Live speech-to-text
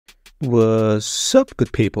What's up,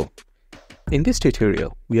 good people? In this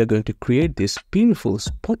tutorial, we are going to create this beautiful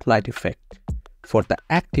spotlight effect for the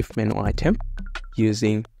active menu item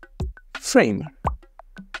using Framer.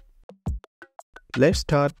 Let's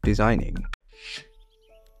start designing.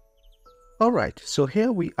 Alright, so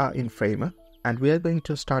here we are in Framer and we are going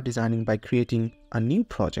to start designing by creating a new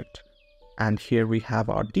project. And here we have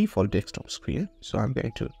our default desktop screen. So I'm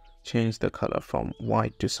going to change the color from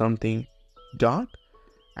white to something dark.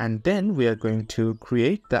 And then we are going to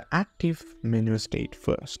create the active menu state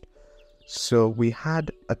first. So we had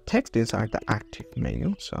a text inside the active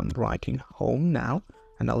menu. So I'm writing home now,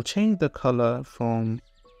 and I'll change the color from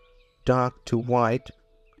dark to white,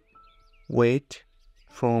 weight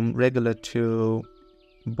from regular to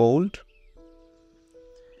bold.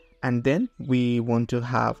 And then we want to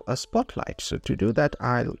have a spotlight. So to do that,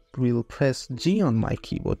 will press G on my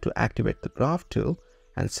keyboard to activate the graph tool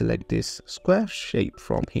and select this square shape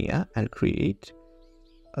from here and create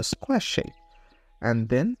a square shape. And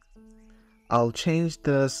then I'll change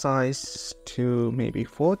the size to maybe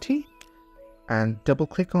 40 and double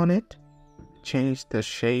click on it, change the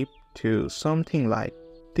shape to something like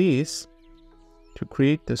this to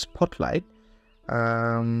create the spotlight.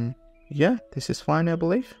 Yeah, this is fine, I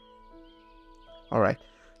believe. Alright,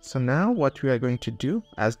 so now what we are going to do,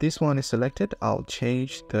 as this one is selected, I'll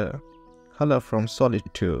change the color from solid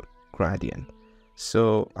to gradient.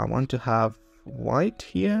 So I want to have white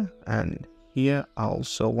here, and here I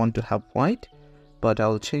also want to have white, but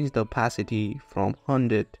I'll change the opacity from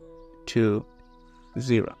 100 to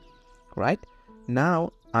 0. Right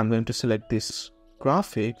now I'm going to select this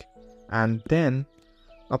graphic and then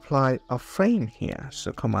apply a frame here.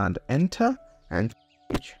 So command enter and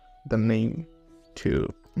change the name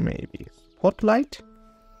to maybe spotlight.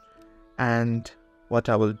 And what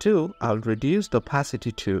I will do, I'll reduce the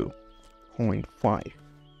opacity to 0.5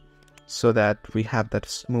 so that we have that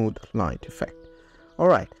smooth light effect.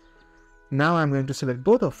 Alright, now I'm going to select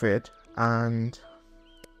both of it and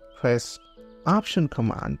press Option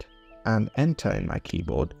command and enter in my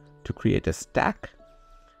keyboard to create a stack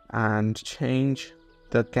and change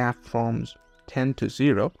the gap from 10 to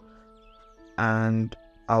 0. And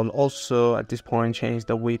I'll also at this point change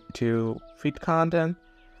the width to fit content,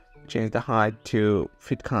 change the height to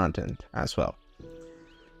fit content as well.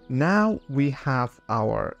 Now we have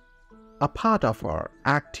a part of our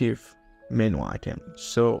active menu item.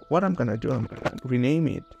 So what I'm gonna do, I'm gonna rename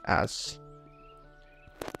it as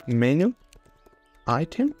menu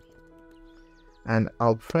item, and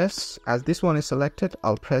I'll press, as this one is selected,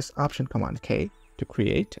 I'll press Option command K to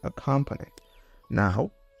create a component.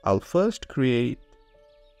 Now I'll first create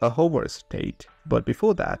a hover state, but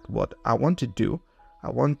before that, what I want to do, I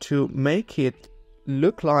want to make it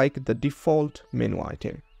look like the default menu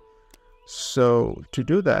item. So to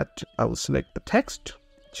do that, I will select the text,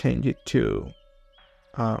 change it to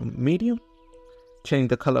medium, change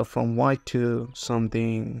the color from white to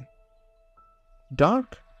something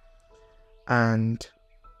dark, and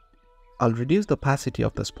I'll reduce the opacity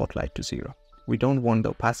of the spotlight to 0. We don't want the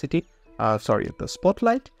opacity, the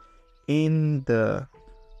spotlight in the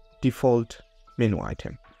default menu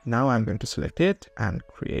item. Now I'm going to select it and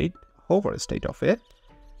create hover state of it.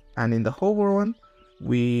 And in the hover one,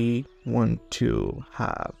 we want to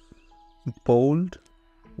have bold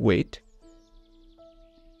weight.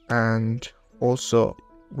 And also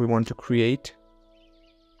we want to create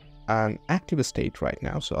an active state right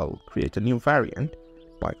now. So I'll create a new variant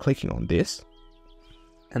by clicking on this.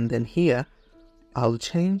 And then here, I'll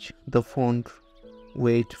change the font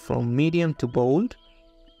weight from medium to bold.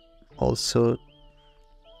 Also,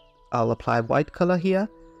 I'll apply white color here,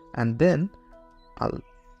 and then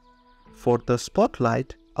for the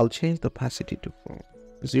spotlight, I'll change the opacity to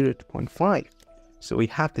 0 to 0.5. So we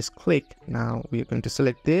have this click. Now we are going to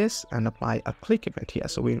select this and apply a click event here.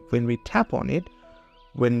 So when we tap on it,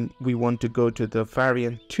 when we want to go to the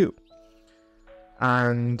variant 2.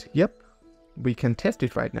 And yep, we can test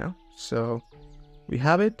it right now. So we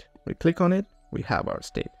have it, we click on it, we have our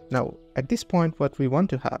state. Now at this point, what we want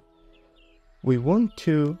to have, we want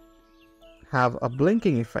to have a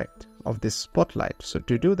blinking effect of this spotlight. So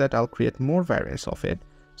to do that, I'll create more variants of it.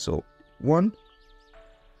 So one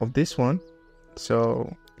of this one.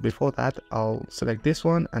 So before that, I'll select this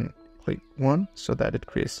one and click one so that it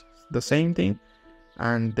creates the same thing.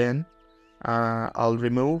 And then I'll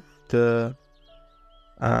remove the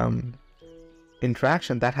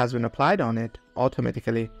interaction that has been applied on it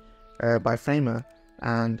automatically by Framer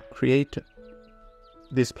and create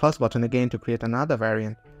this plus button again to create another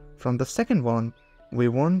variant. From the second one, we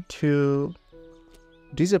want to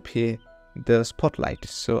disappear the spotlight.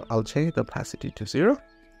 So I'll change the opacity to 0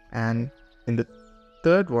 And in the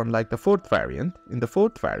third one, like the fourth variant, in the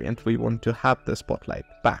fourth variant, we want to have the spotlight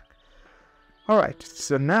back. Alright,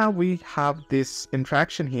 so now we have this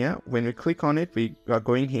interaction here. When we click on it, we are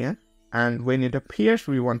going here. And when it appears,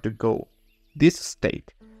 we want to go this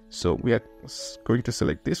state. So we are going to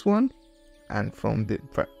select this one. And from the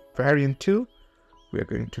variant 2, we are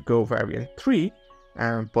going to go variant 3.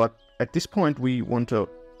 But at this point, we want to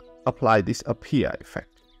apply this appear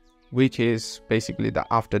effect, which is basically the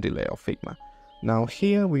after delay of Figma. Now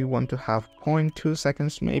here we want to have 0.2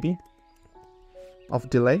 seconds maybe of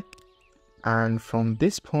delay. And from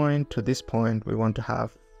this point to this point, we want to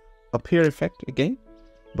have appear effect again,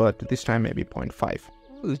 but this time maybe 0.5,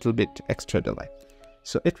 a little bit extra delay.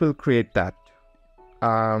 So it will create that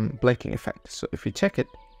blinking effect. So if we check it,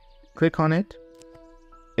 click on it,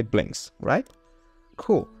 it blinks, right?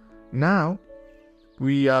 Cool. Now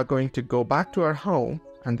we are going to go back to our home,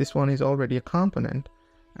 and this one is already a component.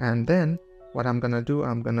 And then what I'm gonna do,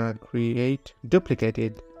 I'm gonna duplicate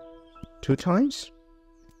it 2 times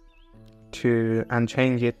and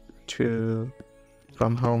change it to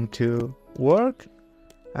from home to work,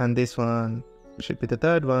 and this one should be the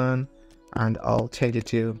third one, and I'll change it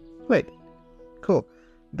to play. Cool.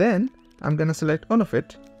 Then I'm gonna select all of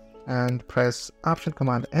it and press Option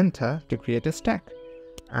Command Enter to create a stack,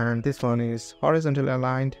 and this one is horizontally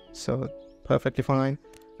aligned, so perfectly fine.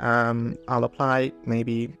 I'll apply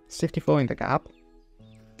maybe 64 in the gap,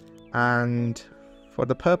 and for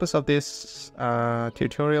the purpose of this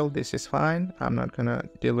tutorial, this is fine. I'm not gonna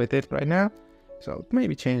deal with it right now, so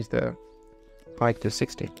maybe change the height to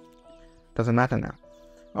 60. Doesn't matter now.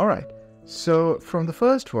 All right, so from the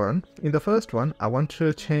first one, in the first one, I want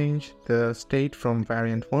to change the state from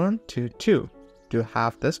variant 1 to 2 to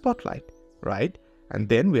have the spotlight, right? And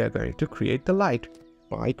then we are going to create the light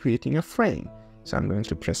by creating a frame. So I'm going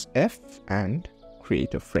to press F and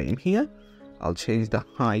create a frame here. I'll change the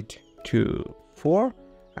height to 4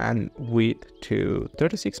 and width to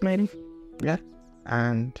 36 maybe, yeah,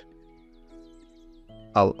 and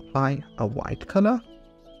I'll apply a white color,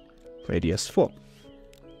 radius 4.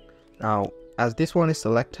 Now as this one is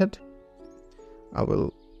selected, I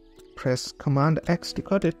will press Command X to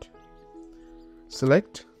cut it,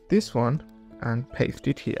 select this one and paste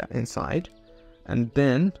it here inside, and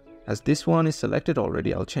then as this one is selected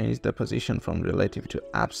already, I'll change the position from relative to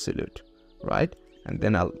absolute, right? And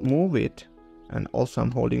then I'll move it, and also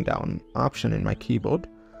I'm holding down Option in my keyboard,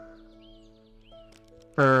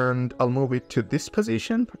 and I'll move it to this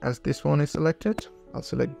position. As this one is selected, I'll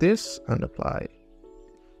select this and apply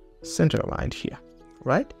center aligned here,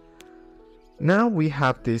 right? Now we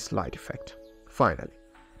have this light effect, finally.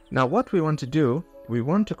 Now what we want to do, we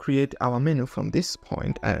want to create our menu from this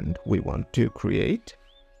point, and we want to create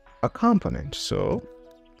a component. So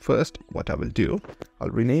first what I will do, I'll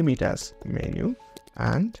rename it as menu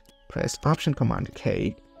and press Option Command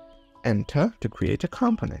K, enter to create a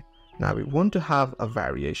component. Now we want to have a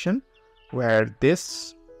variation where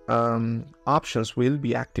this options will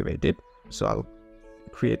be activated. So I'll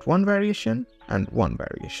create one variation and one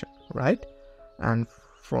variation, right? And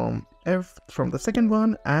from the second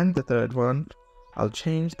one and the third one, I'll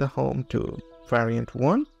change the home to variant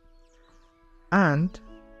 1, and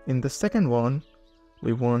in the second one,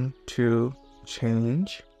 we want to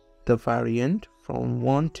change the variant from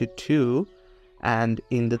 1 to 2, and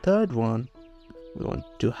in the third one, we want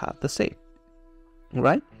to have the same,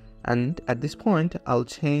 right? And at this point, I'll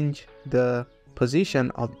change the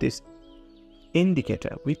position of this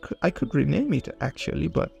indicator. I could rename it actually,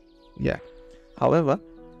 but yeah. However,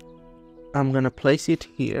 I'm gonna place it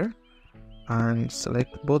here and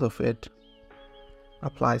select both of it,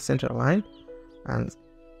 apply center align, and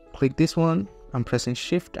click this one. I'm pressing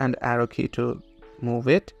Shift and arrow key to move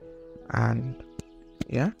it, and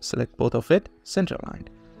yeah, select both of it, center aligned.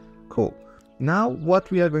 Cool. Now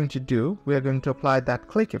what we are going to do, we are going to apply that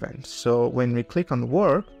click event. So when we click on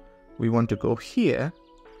work, we want to go here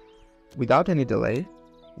without any delay.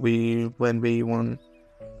 When we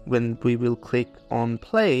will click on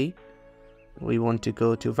play, we want to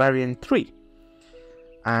go to variant 3,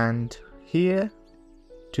 and here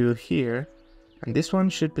to here, and this one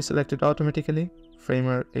should be selected automatically.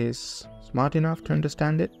 Framer is smart enough to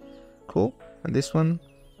understand it. Cool. And this one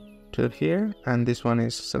to here, and this one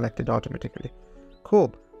is selected automatically.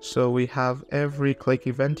 Cool. So we have every click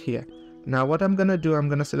event here. Now what I'm gonna do, I'm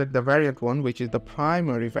gonna select the variant 1, which is the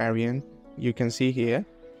primary variant you can see here,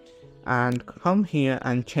 and come here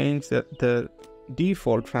and change the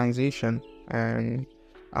default transition, and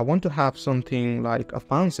I want to have something like a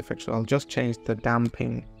bounce effect, so I'll just change the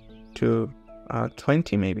damping to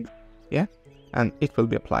 20 maybe, yeah, and it will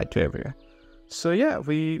be applied to everywhere. So yeah,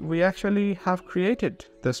 we actually have created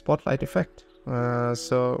the spotlight effect.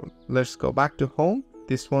 So let's go back to home.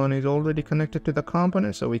 This one is already connected to the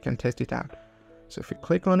component, so we can test it out. So if you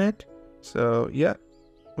click on it, so yeah,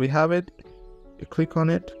 we have it. You click on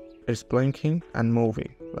it, it's blinking and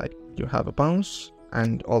moving. Like you have a bounce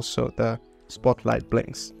and also the spotlight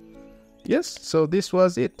blinks. Yes, so this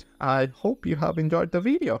was it. I hope you have enjoyed the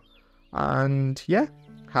video. And yeah,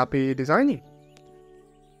 happy designing.